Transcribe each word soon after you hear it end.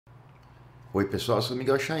Oi pessoal, eu sou o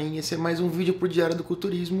Miguel e esse é mais um vídeo pro Diário do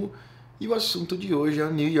Culturismo e o assunto de hoje é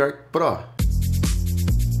o New York Pro.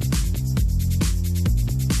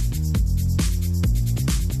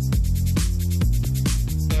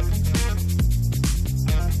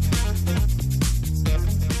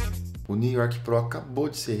 O New York Pro acabou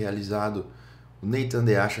de ser realizado, o Nathan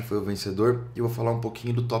de Asha foi o vencedor e eu vou falar um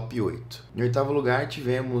pouquinho do top 8. Em oitavo lugar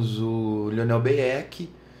tivemos o Lionel Beck,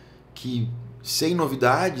 que sem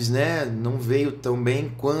novidades, né? Não veio tão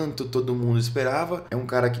bem quanto todo mundo esperava. É um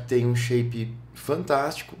cara que tem um shape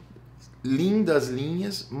fantástico, lindas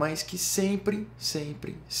linhas, mas que sempre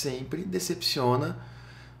decepciona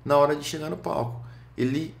na hora de chegar no palco.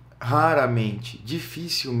 Ele raramente,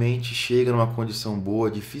 dificilmente chega numa condição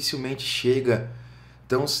boa, dificilmente chega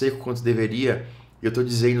tão seco quanto deveria. Eu estou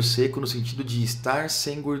dizendo seco no sentido de estar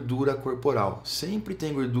sem gordura corporal. Sempre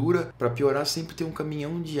tem gordura, para piorar sempre tem um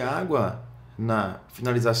caminhão de água na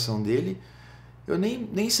finalização dele. Eu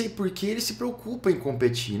nem sei por que ele se preocupa em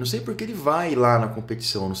competir, não sei por que ele vai lá na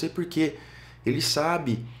competição, não sei por que ele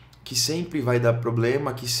sabe que sempre vai dar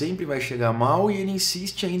problema, que sempre vai chegar mal e ele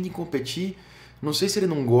insiste ainda em competir. Não sei se ele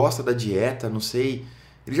não gosta da dieta, não sei.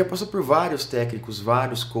 Ele já passou por vários técnicos,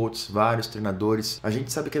 vários coaches, vários treinadores. A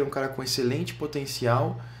gente sabe que ele é um cara com excelente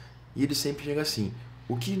potencial e ele sempre chega assim.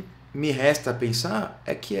 O que me resta pensar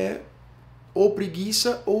é que é ou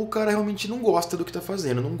preguiça ou o cara realmente não gosta do que está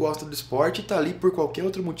fazendo, não gosta do esporte e está ali por qualquer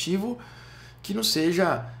outro motivo que não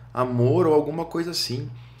seja amor ou alguma coisa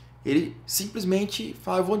assim. Ele simplesmente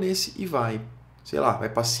fala, eu vou nesse e vai. Sei lá, vai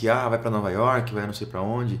passear, vai para Nova York, vai não sei para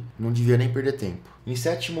onde. Não devia nem perder tempo. Em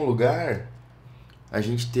sétimo lugar, a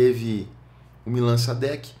gente teve o Milan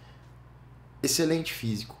Sadek, excelente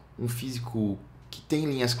físico. Um físico que tem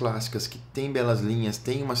linhas clássicas, que tem belas linhas,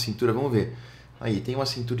 tem uma cintura, vamos ver. Aí, tem uma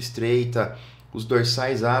cintura estreita, os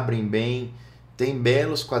dorsais abrem bem, tem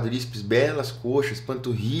belos quadríceps, belas coxas,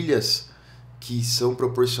 panturrilhas que são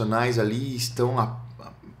proporcionais ali, estão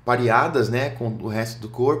pareadas, né, com o resto do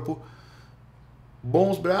corpo.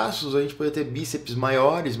 Bons braços, a gente pode ter bíceps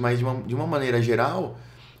maiores, mas de uma maneira geral,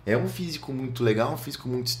 é um físico muito legal, um físico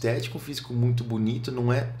muito estético, um físico muito bonito,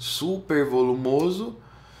 não é super volumoso,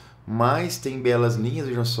 mas tem belas linhas,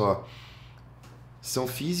 vejam só. São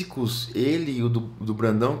físicos, ele e o do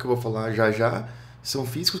Brandão, que eu vou falar já já, são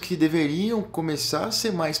físicos que deveriam começar a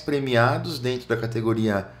ser mais premiados dentro da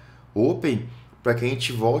categoria Open, para que a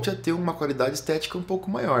gente volte a ter uma qualidade estética um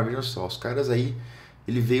pouco maior. Vejam só, os caras aí,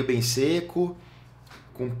 ele veio bem seco,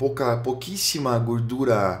 com pouquíssima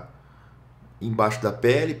gordura embaixo da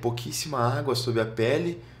pele, pouquíssima água sobre a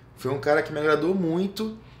pele. Foi um cara que me agradou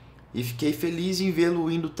muito e fiquei feliz em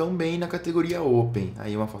vê-lo indo tão bem na categoria Open.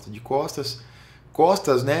 Aí uma foto de costas.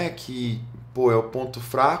 Costas, né, que pô, é o ponto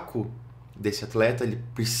fraco desse atleta, ele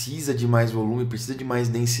precisa de mais volume, precisa de mais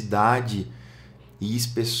densidade e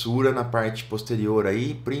espessura na parte posterior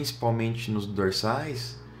aí, principalmente nos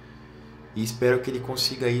dorsais. E espero que ele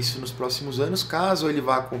consiga isso nos próximos anos. Caso ele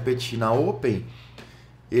vá competir na Open,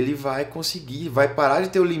 ele vai conseguir, vai parar de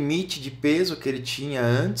ter o limite de peso que ele tinha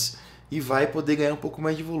antes e vai poder ganhar um pouco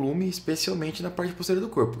mais de volume, especialmente na parte posterior do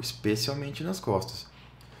corpo, especialmente nas costas.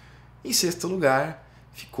 Em sexto lugar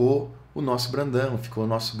ficou o nosso Brandão, ficou o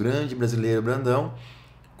nosso grande brasileiro Brandão.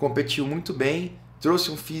 Competiu muito bem, trouxe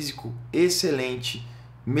um físico excelente,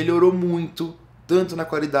 melhorou muito, tanto na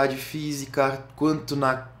qualidade física, quanto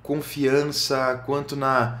na confiança, quanto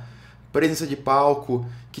na presença de palco,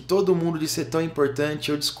 que todo mundo diz ser tão importante.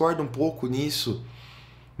 Eu discordo um pouco nisso,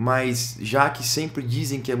 mas já que sempre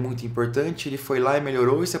dizem que é muito importante, ele foi lá e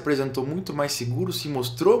melhorou e se apresentou muito mais seguro, se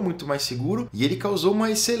mostrou muito mais seguro e ele causou uma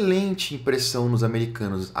excelente impressão nos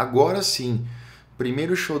americanos. Agora sim,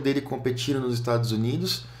 primeiro show dele competindo nos Estados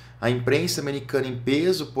Unidos, a imprensa americana em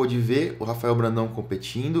peso pôde ver o Rafael Brandão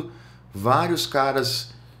competindo, vários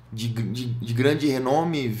caras de grande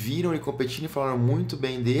renome viram ele competindo e falaram muito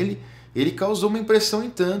bem dele. Ele causou uma impressão,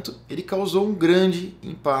 entanto, ele causou um grande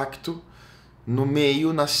impacto no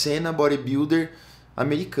meio, na cena bodybuilder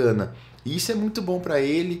americana. E isso é muito bom para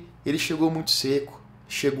ele. Ele chegou muito seco,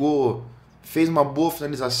 fez uma boa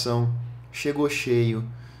finalização, chegou cheio,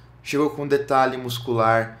 chegou com detalhe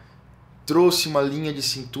muscular, trouxe uma linha de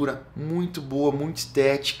cintura muito boa, muito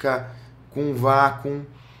estética, com vácuo.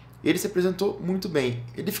 Ele se apresentou muito bem.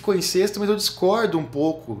 Ele ficou em sexto, mas eu discordo um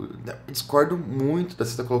pouco, discordo muito da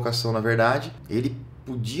sexta colocação, na verdade. Ele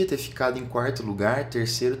podia ter ficado em quarto lugar,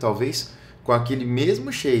 terceiro talvez, com aquele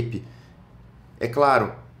mesmo shape. É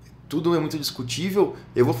claro, tudo é muito discutível.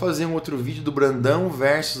 Eu vou fazer um outro vídeo do Brandão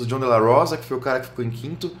versus o John De La Rosa, que foi o cara que ficou em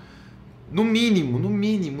quinto. No mínimo,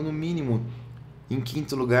 em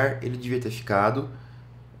quinto lugar ele devia ter ficado.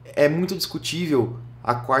 É muito discutível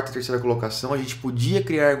a quarta e terceira colocação. A gente podia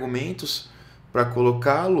criar argumentos para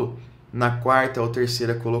colocá-lo na quarta ou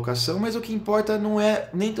terceira colocação, mas o que importa não é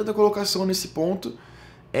nem tanta colocação nesse ponto,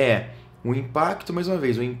 é o impacto, mais uma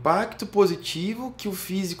vez, o impacto positivo que o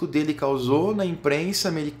físico dele causou na imprensa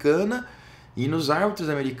americana e nos árbitros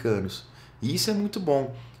americanos. E isso é muito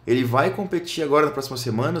bom. Ele vai competir agora nas próximas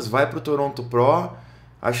semanas, vai para o Toronto Pro,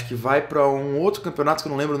 acho que vai para um outro campeonato que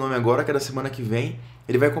eu não lembro o nome agora, que é da semana que vem.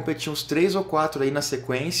 Ele vai competir uns 3 ou 4 aí na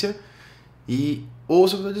sequência. E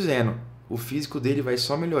ouça o que eu estou dizendo, o físico dele vai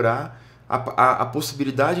só melhorar. A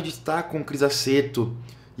possibilidade de estar com o Cris Aceto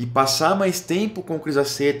e passar mais tempo com o Cris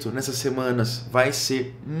Aceto nessas semanas vai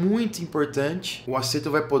ser muito importante. O Aceto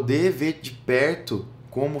vai poder ver de perto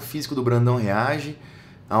como o físico do Brandão reage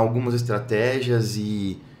a algumas estratégias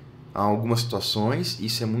e a algumas situações.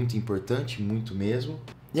 Isso é muito importante, muito mesmo.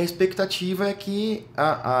 E a expectativa é que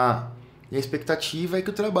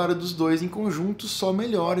o trabalho dos dois em conjunto só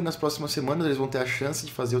melhore nas próximas semanas. Eles vão ter a chance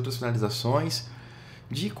de fazer outras finalizações,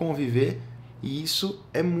 de conviver, e isso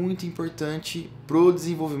é muito importante para o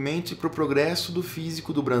desenvolvimento e para o progresso do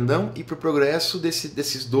físico do Brandão e para o progresso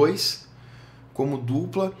desses dois como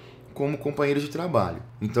dupla, como companheiros de trabalho.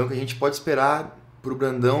 Então o que a gente pode esperar para o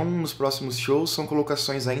Brandão nos próximos shows são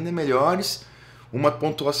colocações ainda melhores, uma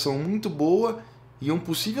pontuação muito boa e um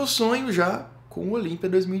possível sonho já com o Olímpia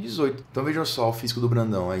 2018. Então vejam só o físico do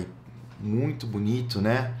Brandão aí, muito bonito,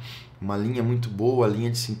 né? Uma linha muito boa, linha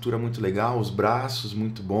de cintura muito legal, os braços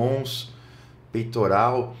muito bons,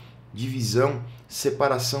 peitoral, divisão,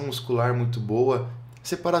 separação muscular muito boa.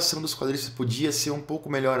 Separação dos quadríceps podia ser um pouco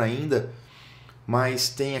melhor ainda, mas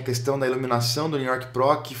tem a questão da iluminação do New York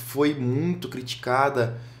Pro, que foi muito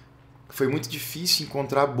criticada. Foi muito difícil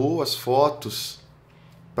encontrar boas fotos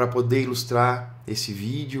para poder ilustrar esse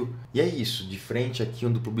vídeo. E é isso, de frente aqui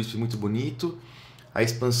um duplo bíceps muito bonito. A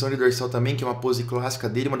expansão de dorsal também, que é uma pose clássica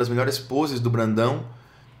dele, uma das melhores poses do Brandão.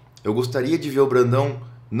 Eu gostaria de ver o Brandão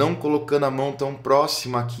não colocando a mão tão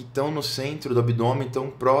próxima aqui, tão no centro do abdômen, tão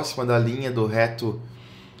próxima da linha do reto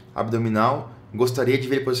abdominal. Gostaria de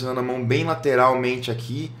ver ele posicionando a mão bem lateralmente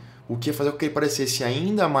aqui, o que ia fazer com que ele parecesse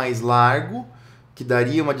ainda mais largo, que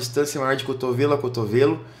daria uma distância maior de cotovelo a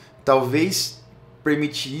cotovelo. Talvez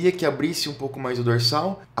permitiria que abrisse um pouco mais o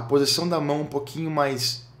dorsal. A posição da mão um pouquinho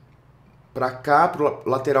mais para cá,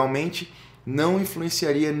 lateralmente, não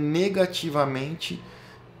influenciaria negativamente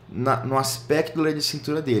no aspecto da linha de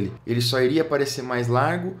cintura dele. Ele só iria parecer mais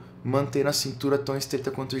largo, mantendo a cintura tão estreita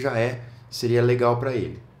quanto já é. Seria legal para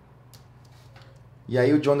ele. E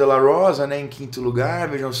aí o John De La Rosa, né, em quinto lugar,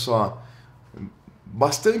 vejam só.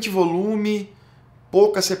 Bastante volume,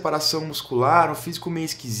 pouca separação muscular, um físico meio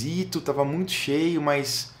esquisito, estava muito cheio,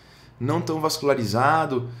 mas não tão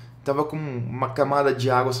vascularizado. Estava com uma camada de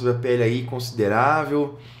água sobre a pele aí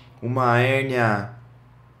considerável, uma hérnia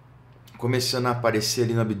começando a aparecer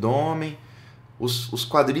ali no abdômen. Os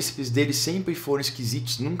quadríceps dele sempre foram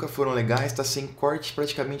esquisitos, nunca foram legais, está sem corte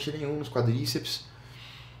praticamente nenhum nos quadríceps.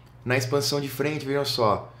 Na expansão de frente, vejam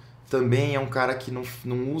só, também é um cara que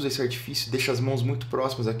não usa esse artifício, deixa as mãos muito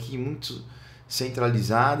próximas aqui, muito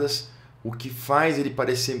centralizadas, o que faz ele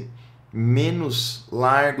parecer menos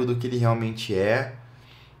largo do que ele realmente é.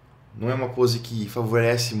 Não é uma pose que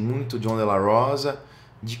favorece muito o John De La Rosa.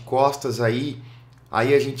 De costas aí a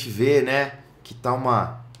gente vê, né, que tá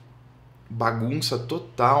uma bagunça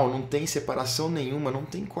total, não tem separação nenhuma, não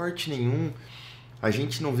tem corte nenhum. A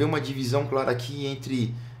gente não vê uma divisão clara aqui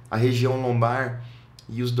entre a região lombar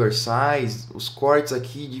e os dorsais. Os cortes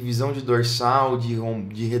aqui, divisão de dorsal,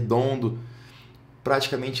 de redondo,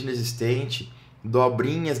 praticamente inexistente.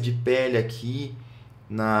 Dobrinhas de pele aqui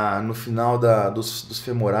no final dos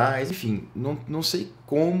femorais. Enfim, não sei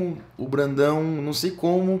como o Brandão, não sei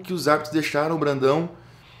como que os árbitros deixaram o Brandão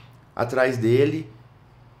atrás dele.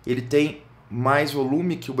 Ele tem mais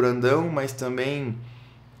volume que o Brandão, mas também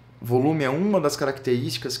volume é uma das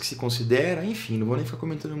características que se considera. Enfim, não vou nem ficar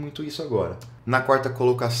comentando muito isso agora. Na quarta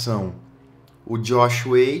colocação, o Josh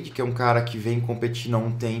Wade, que é um cara que vem competindo há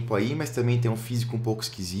um tempo aí, mas também tem um físico um pouco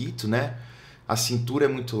esquisito, né? A cintura é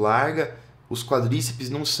muito larga, os quadríceps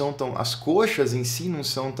não são tão... As coxas em si não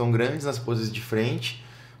são tão grandes nas poses de frente,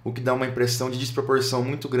 o que dá uma impressão de desproporção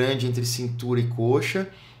muito grande entre cintura e coxa.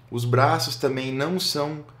 Os braços também não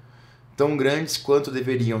são tão grandes quanto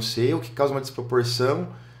deveriam ser, o que causa uma desproporção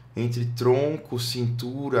entre tronco,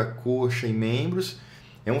 cintura, coxa e membros.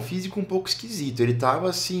 É um físico um pouco esquisito. Ele estava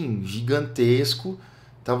assim, gigantesco,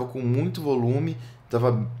 estava com muito volume,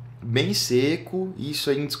 estava bem seco, isso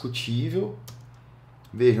é indiscutível.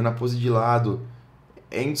 Vejam, na pose de lado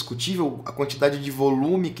é indiscutível a quantidade de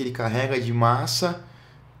volume que ele carrega de massa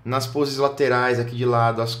Nas poses laterais aqui de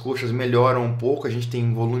lado, as coxas melhoram um pouco, a gente tem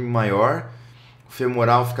um volume maior, o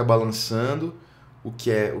femoral fica balançando, o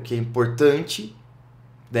que é importante,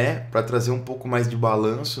 né, para trazer um pouco mais de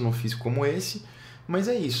balanço num físico como esse. Mas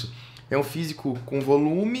é isso. É um físico com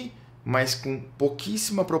volume, mas com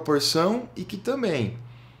pouquíssima proporção e que também,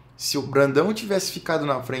 se o Brandão tivesse ficado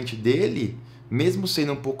na frente dele, mesmo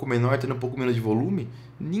sendo um pouco menor, tendo um pouco menos de volume,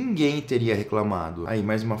 ninguém teria reclamado. Aí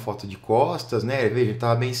mais uma foto de costas, né? Veja, ele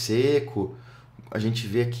estava bem seco. A gente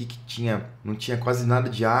vê aqui que não tinha quase nada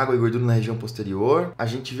de água e gordura na região posterior. A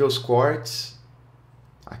gente vê os cortes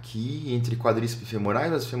aqui entre quadríceps e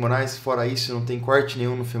femorais. As femorais, fora isso, não tem corte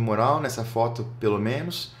nenhum no femoral, nessa foto pelo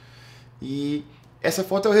menos. E essa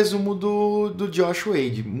foto é o resumo do Josh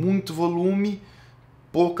Wade. Muito volume,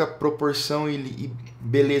 pouca proporção e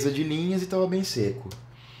beleza de linhas e estava bem seco.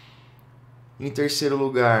 Em terceiro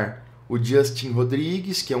lugar, o Justin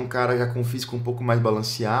Rodrigues, que é um cara já com físico um pouco mais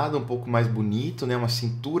balanceado, um pouco mais bonito, né? Uma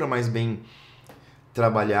cintura mais bem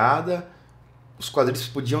trabalhada. Os quadríceps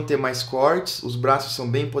podiam ter mais cortes, os braços são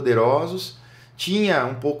bem poderosos. Tinha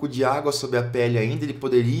um pouco de água sob a pele ainda, ele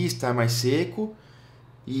poderia estar mais seco.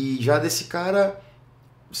 E já desse cara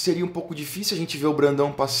seria um pouco difícil a gente ver o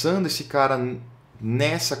Brandão passando esse cara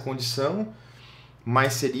nessa condição,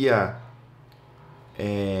 mas seria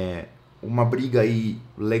uma briga aí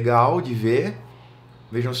legal de ver.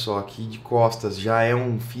 Vejam só, aqui de costas já é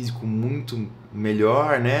um físico muito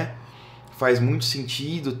melhor, né? Faz muito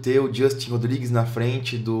sentido ter o Justin Rodrigues na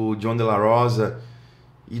frente do John De La Rosa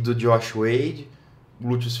e do Josh Wade,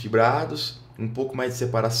 glúteos fibrados, um pouco mais de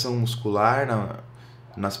separação muscular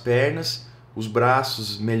nas pernas, os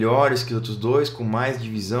braços melhores que os outros dois, com mais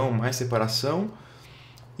divisão, mais separação.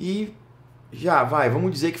 E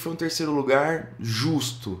vamos dizer que foi um terceiro lugar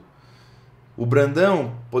justo. O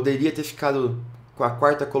Brandão poderia ter ficado com a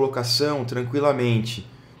quarta colocação tranquilamente.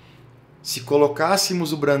 Se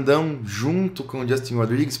colocássemos o Brandão junto com o Justin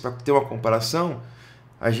Rodrigues para ter uma comparação,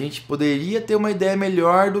 a gente poderia ter uma ideia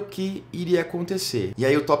melhor do que iria acontecer. E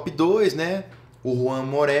aí o top 2, né? O Juan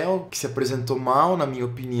Morel, que se apresentou mal, na minha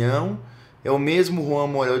opinião. É o mesmo Juan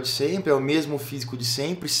Morel de sempre, é o mesmo físico de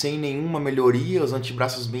sempre, sem nenhuma melhoria, os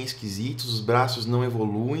antebraços bem esquisitos, os braços não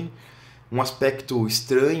evoluem, um aspecto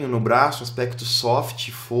estranho no braço, um aspecto soft,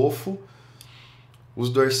 fofo. Os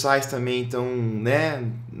dorsais também estão,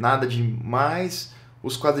 né, nada demais.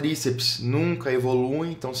 Os quadríceps nunca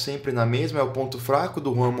evoluem, estão sempre na mesma, é o ponto fraco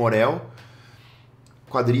do Juan Morel.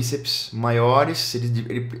 Quadríceps maiores,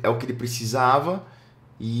 ele é o que ele precisava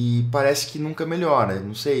e parece que nunca melhora,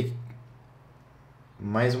 não sei.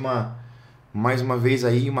 Mais uma vez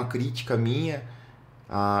aí uma crítica minha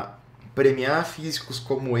a premiar físicos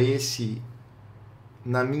como esse,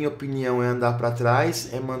 na minha opinião, é andar para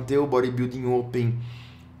trás, é manter o bodybuilding open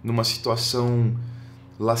numa situação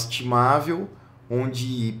lastimável,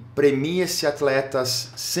 onde premia-se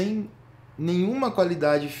atletas sem nenhuma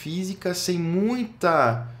qualidade física, sem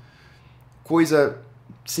muita coisa,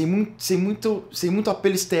 sem muito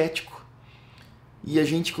apelo estético, e a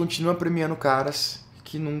gente continua premiando caras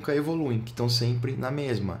que nunca evoluem, que estão sempre na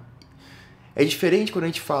mesma. É diferente quando a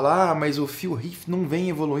gente fala, mas o Phil Heath não vem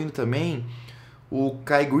evoluindo também, o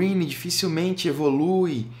Kai Green dificilmente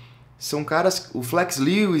evolui, são caras, o Flex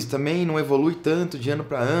Lewis também não evolui tanto de ano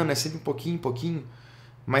para ano, é sempre um pouquinho,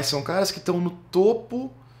 mas são caras que estão no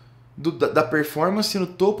topo da performance, no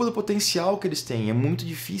topo do potencial que eles têm. É muito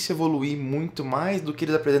difícil evoluir muito mais do que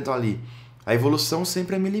eles apresentam ali. A evolução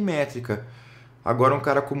sempre é milimétrica. Agora um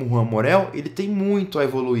cara como o Juan Morel, ele tem muito a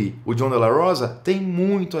evoluir. O John De La Rosa tem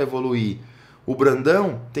muito a evoluir. O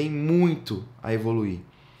Brandão tem muito a evoluir.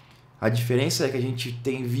 A diferença é que a gente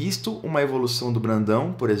tem visto uma evolução do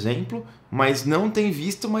Brandão, por exemplo, mas não tem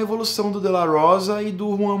visto uma evolução do De La Rosa e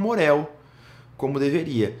do Juan Morel, como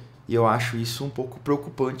deveria. E eu acho isso um pouco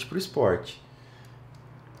preocupante para o esporte.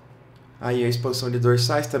 Aí a expansão de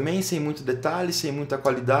dorsais também, sem muito detalhe, sem muita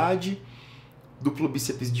qualidade. Duplo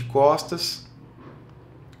bíceps de costas,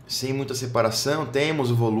 sem muita separação. Temos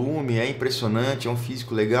o volume, é impressionante, é um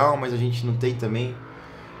físico legal, mas a gente não tem também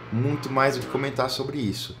muito mais o que comentar sobre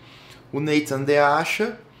isso. O Nathan de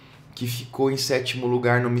Asha, que ficou em 7º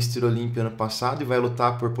lugar no Mr. Olympia ano passado e vai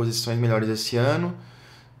lutar por posições melhores esse ano.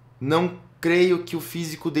 Não creio que o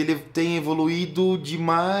físico dele tenha evoluído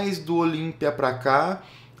demais do Olympia para cá.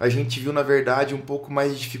 A gente viu, na verdade, um pouco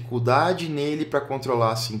mais de dificuldade nele para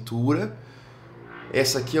controlar a cintura.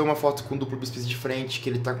 Essa aqui é uma foto com duplo bíceps de frente, que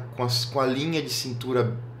ele está com a linha de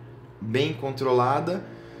cintura bem controlada,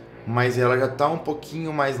 mas ela já está um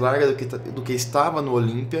pouquinho mais larga do que estava no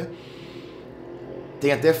Olympia.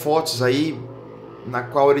 Tem até fotos aí na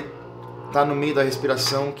qual ele está no meio da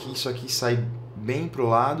respiração, que isso aqui sai bem pro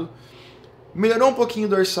lado. Melhorou um pouquinho o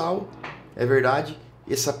dorsal, é verdade.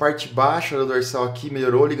 Essa parte baixa do dorsal aqui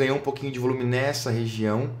melhorou, ele ganhou um pouquinho de volume nessa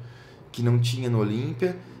região, que não tinha no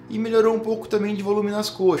Olímpia. E melhorou um pouco também de volume nas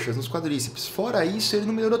coxas, nos quadríceps. Fora isso, ele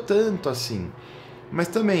não melhorou tanto assim. Mas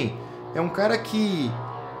também, é um cara que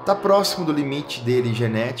tá próximo do limite dele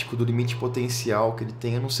genético, do limite potencial que ele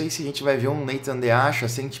tem. Eu não sei se a gente vai ver um Nathan de Asha,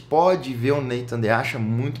 se a gente pode ver um Nathan de Asha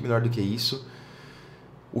muito melhor do que isso.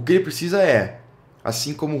 O que ele precisa é,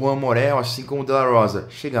 assim como o Juan Morel, assim como o De La Rosa,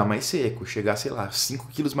 chegar mais seco, chegar, sei lá, 5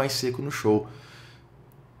 quilos mais seco no show.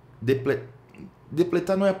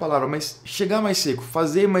 Depletar não é a palavra, mas chegar mais seco,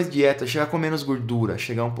 fazer mais dieta, chegar com menos gordura,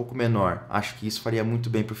 chegar um pouco menor. Acho que isso faria muito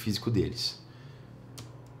bem pro físico deles.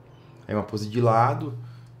 Aí uma pose de lado,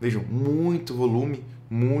 vejam, muito volume,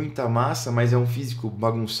 muita massa, mas é um físico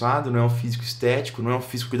bagunçado, não é um físico estético, não é um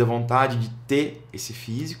físico que dá vontade de ter esse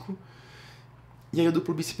físico. E aí o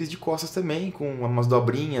duplo bíceps de costas também, com umas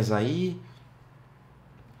dobrinhas aí.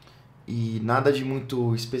 E nada de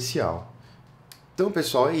muito especial. Então,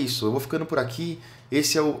 pessoal, é isso. Eu vou ficando por aqui.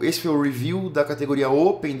 Esse foi o review da categoria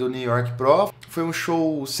Open do New York Pro. Foi um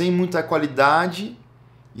show sem muita qualidade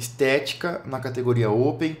estética na categoria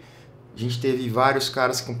Open. A gente teve vários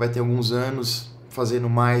caras que competem há alguns anos fazendo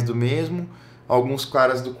mais do mesmo. Alguns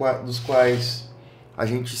caras dos quais a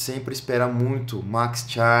gente sempre espera muito. Max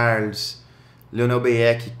Charles, Leonel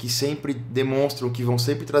Beyeck, que sempre demonstram que vão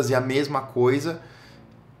sempre trazer a mesma coisa.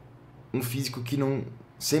 Um físico que não...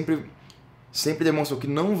 Sempre demonstram que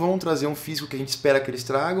não vão trazer um físico que a gente espera que eles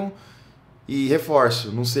tragam. E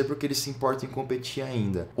reforço, não sei porque eles se importam em competir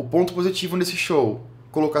ainda. O ponto positivo nesse show,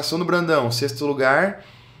 colocação do Brandão, 6º lugar,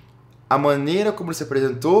 a maneira como ele se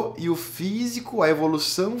apresentou e o físico, a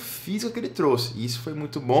evolução física que ele trouxe. E isso foi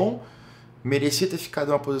muito bom, merecia ter ficado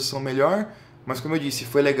em uma posição melhor, mas como eu disse,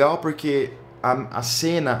 foi legal porque a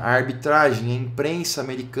cena, a arbitragem, a imprensa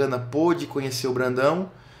americana pôde conhecer o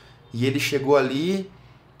Brandão e ele chegou ali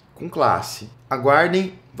com classe.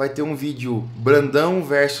 Aguardem, vai ter um vídeo Brandão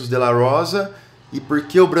versus De La Rosa e por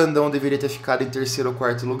que o Brandão deveria ter ficado em 3º ou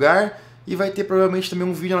 4º lugar, e vai ter provavelmente também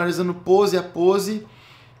um vídeo analisando pose a pose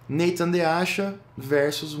Nathan de Asha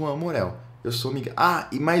versus Juan Morel. Eu sou o Miguel. Ah,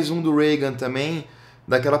 e mais um do Reagan também,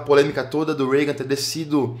 daquela polêmica toda do Reagan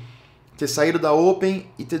ter saído da Open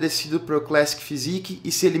e ter descido para o Classic Physique,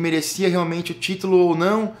 e se ele merecia realmente o título ou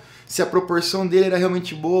não, se a proporção dele era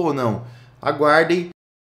realmente boa ou não. Aguardem.